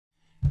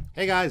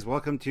Hey guys,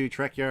 welcome to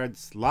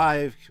Trekyards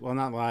live. Well,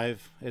 not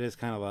live. It is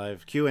kind of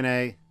live.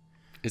 Q&A.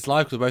 It's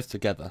live because we're both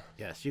together.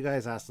 Yes, you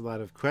guys asked a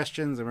lot of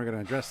questions, and we're going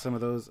to address some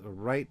of those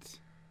right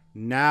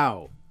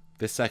now.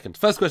 This second.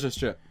 First question,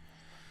 Stuart.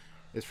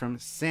 It's from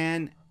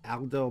San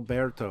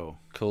Adalberto.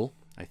 Cool.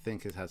 I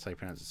think is how I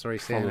pronounce it. Sorry,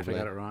 San, if I Probably.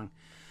 got it wrong.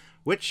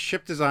 Which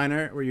ship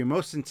designer were you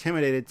most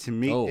intimidated to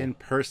meet in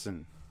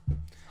person?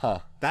 Huh.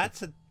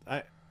 That's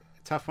a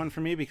tough one for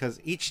me because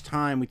each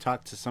time we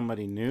talked to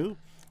somebody new,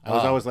 I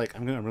was always like,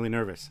 I'm really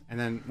nervous. And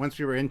then once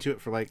we were into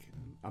it for like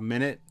a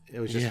minute, it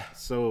was just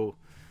so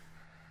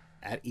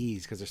at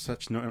ease because they're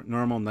such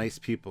normal, nice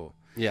people.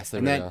 Yes, they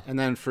and really then, are. And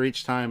then for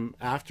each time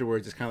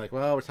afterwards, it's kind of like,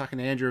 well, we're talking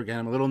to Andrew again.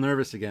 I'm a little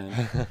nervous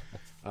again.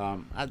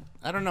 I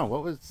don't know.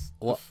 What was...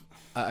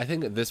 I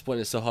think at this point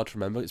it's so hard to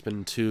remember. It's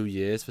been 2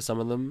 years for some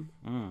of them,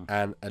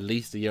 and at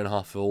least a year and a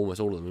half for almost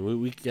all of them. I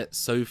mean, we get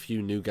so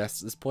few new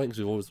guests at this point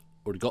because we've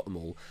already got them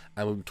all,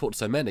 and we've talked to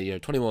so many. Over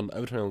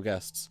 21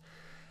 guests.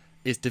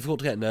 It's difficult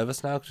to get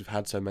nervous now because we've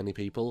had so many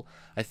people.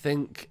 I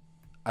think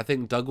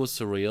Doug was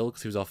surreal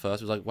because he was our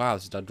first. It was like, wow,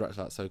 this is Doug Drexler.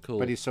 That's so cool.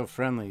 But he's so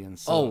friendly and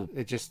so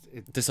it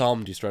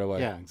disarmed you straight away.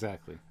 Yeah,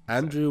 exactly.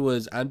 Andrew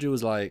was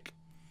like,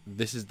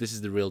 this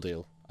is the real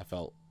deal. I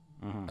felt.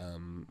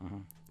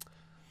 Who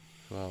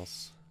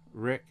else?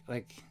 Rick,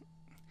 like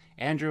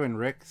Andrew and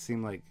Rick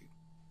seem like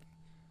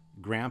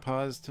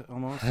grandpas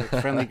almost,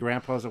 like friendly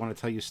grandpas that want to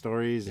tell you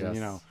stories,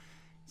 and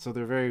so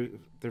they're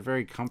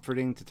very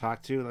comforting to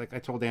talk to. Like I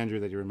told Andrew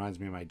that he reminds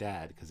me of my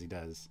dad because he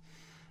does.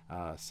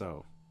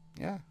 So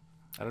yeah,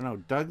 I don't know.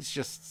 Doug's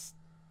just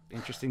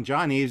interesting.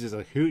 John Eves is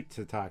a hoot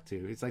to talk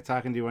to. It's like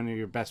talking to one of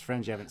your best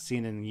friends you haven't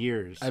seen in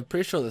years. I'm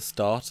pretty sure at the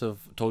start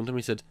of talking to him,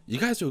 he said, "You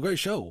guys do a great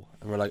show,"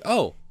 and we're like,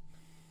 "Oh,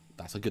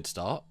 that's a good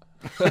start."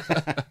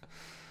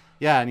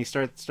 Yeah, and he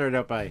started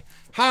out by,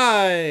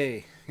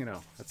 "Hi,"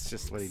 that's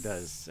just what he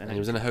does. And he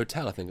was in a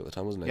hotel, I think, at the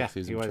time, wasn't he? Yeah,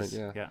 he was.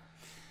 Yeah.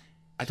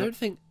 I don't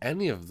think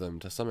any of them,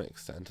 to some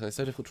extent, and it's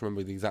so difficult to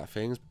remember the exact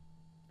things.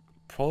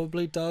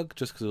 Probably Doug,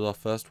 just because it was our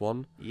first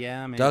one.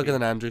 Yeah, maybe. Doug and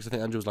then Andrew, because I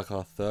think Andrew was like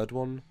our third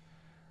one.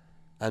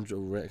 Andrew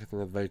and Rick, I think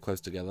they're very close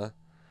together.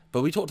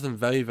 But we talked to them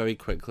very, very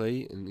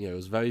quickly, and it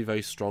was a very,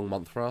 very strong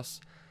month for us.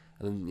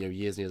 And then,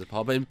 years and years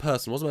apart. But in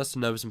person, wasn't most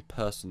nervous in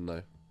person,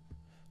 though,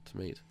 to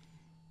meet.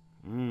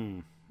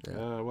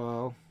 Yeah.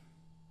 Well,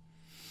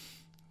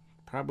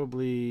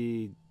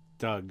 probably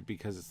Doug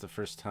because it's the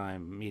first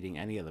time meeting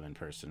any of them in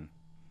person.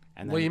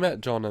 And then, well, you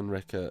met John and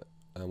Rick at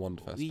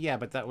Wonderfest. Yeah,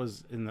 but that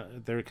was in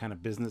their kind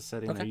of business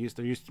setting. Okay.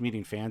 They're used to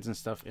meeting fans and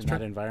stuff in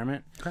that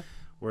environment. Okay.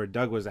 Where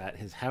Doug was at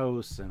his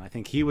house, and I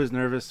think he was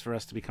nervous for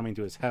us to be coming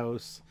to his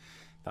house.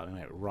 Thought we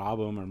might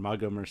rob him or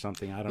mug him or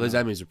something. I don't know. Those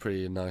Emmys are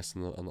pretty nice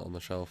on the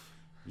shelf.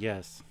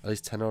 Yes. At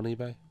least 10 on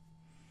eBay.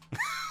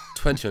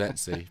 20 on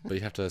Etsy, but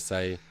you have to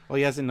say... Well,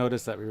 he hasn't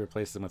noticed that we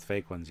replaced them with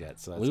fake ones yet,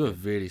 so that's we were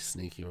good. really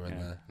sneaky right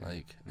there,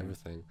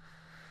 everything.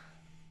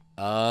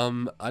 I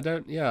mean, I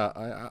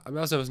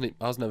was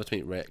nervous to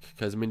meet Rick,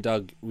 because,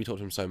 Doug, we talked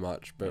to him so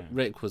much, but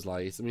Rick was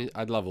like...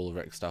 I'd love all of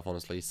Rick's stuff,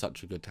 honestly. He's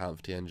such a good talent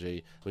for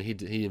TNG.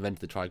 He invented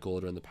the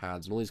tricorder and the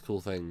pads and all these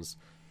cool things.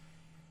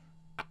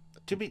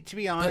 To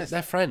be honest, but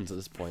they're friends at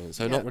this point,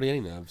 so not really any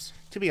nerves.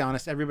 To be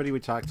honest, everybody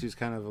we talk to is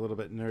kind of a little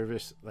bit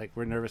nervous. Like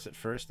we're nervous at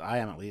first. I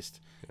am at least.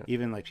 Yeah.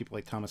 Even like people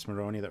like Thomas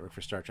Maroney that work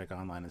for Star Trek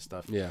Online and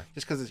stuff. Yeah.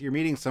 Just because you're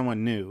meeting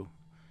someone new,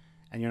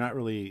 and you're not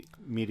really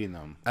meeting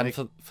them. And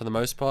like, for the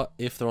most part,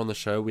 if they're on the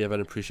show, we have an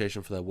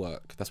appreciation for their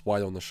work. That's why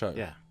they're on the show.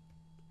 Yeah.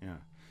 Yeah.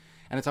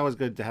 And it's always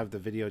good to have the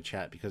video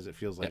chat because it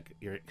feels like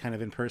you're kind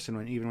of in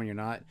person even when you're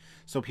not.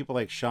 So people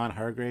like Sean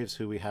Hargraves,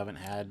 who we haven't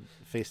had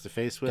face to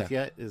face with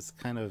yet, is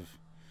kind of.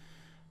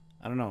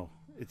 I don't know.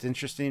 It's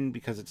interesting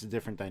because it's a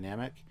different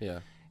dynamic.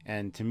 Yeah.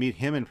 And to meet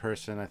him in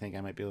person, I think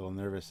I might be a little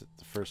nervous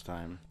the first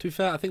time. To be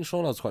fair, I think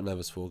Sean I was quite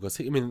nervous for because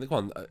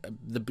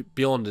the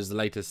Beyond is the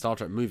latest Star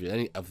Trek movie.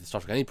 Any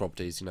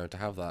properties, to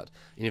have that.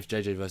 Even if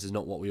JJ Verse is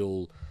not what we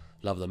all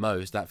love the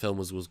most, that film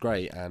was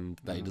great,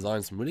 and that he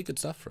designed some really good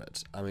stuff for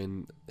it. I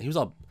mean, he was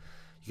you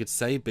could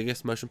say,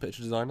 biggest motion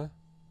picture designer.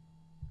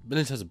 But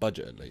in terms of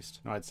budget, at least.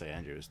 No, I'd say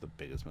Andrew is the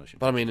biggest motion.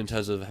 But I mean, in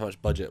terms of how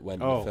much budget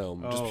went in the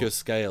film, just pure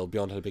scale,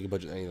 Beyond had a bigger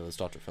budget than any of the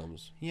Star Trek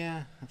films.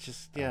 Yeah, it's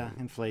just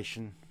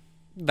inflation.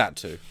 That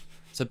too.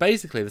 So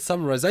basically, the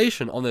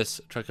summarization on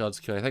this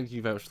Trekyards Q&A, thank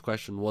you very much for the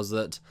question, was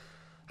that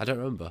I don't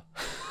remember.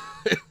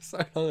 It's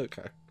so long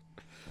ago.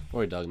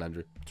 Sorry, Doug and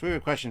Andrew. So we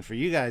have a question for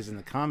you guys in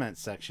the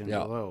comments section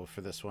below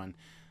for this one.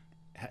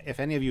 If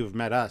any of you have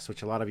met us,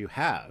 which a lot of you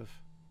have,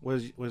 were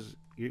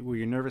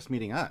you nervous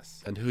meeting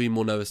us? And who are you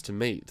more nervous to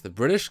meet? The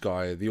British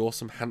guy, the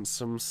awesome,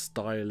 handsome,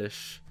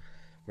 stylish,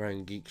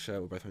 wearing geek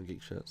shirt. We're both wearing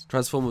geek shirts.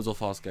 Transformers or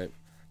Farscape?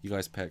 You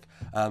guys pick.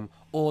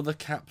 Or the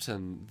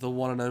captain, the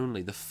one and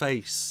only, the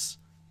face.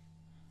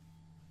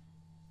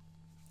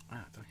 Wow,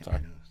 don't hit my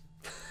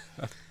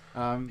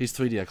nose. He's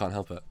 3D, I can't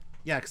help it.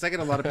 Yeah, because I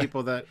get a lot of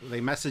people that they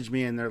message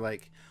me and they're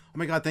like, "Oh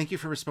my god, thank you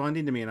for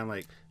responding to me," and I'm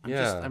like,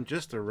 I'm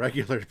just a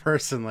regular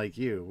person like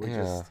you. We're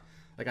just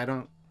like I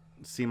don't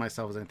see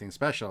myself as anything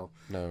special.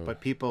 No.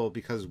 But people,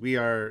 because we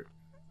are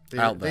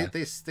out there.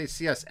 They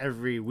see us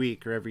every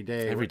week or every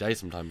day. Every day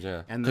sometimes,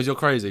 yeah. And Because you're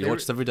crazy. You watch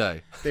us every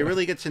day. They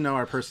really get to know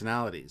our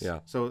personalities. Yeah.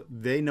 So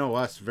they know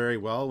us very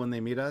well when they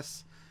meet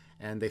us,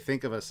 and they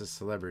think of us as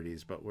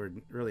celebrities, but we're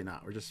really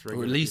not. We're just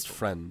regular Or at least people.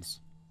 friends.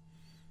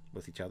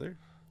 With each other.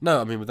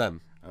 No, I mean with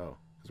them. Oh,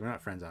 because we're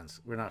not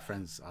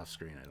friends off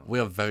screen. I don't. We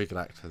are very good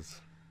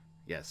actors.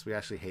 Yes, we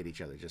actually hate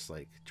each other, just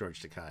like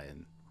George Takei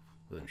and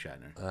William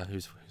Shatner.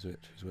 Who's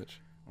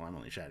which? Well, I'm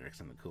only Shatner because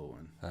I'm the cool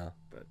one. Oh.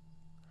 But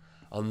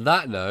on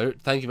that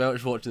note, thank you very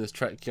much for watching this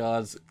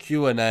Trekyards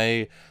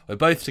Q&A. We're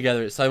both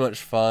together. It's so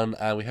much fun,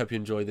 and we hope you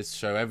enjoy this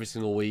show every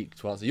single week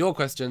to answer your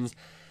questions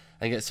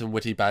and get some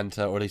witty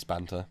banter, or at least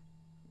banter.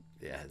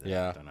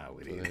 Yeah. I don't know how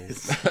witty it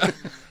is.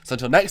 So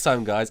until next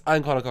time, guys,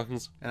 I'm Connor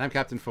Cockins. And I'm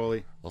Captain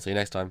Foley. We'll see you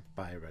next time.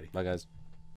 Bye, everybody. Bye, guys.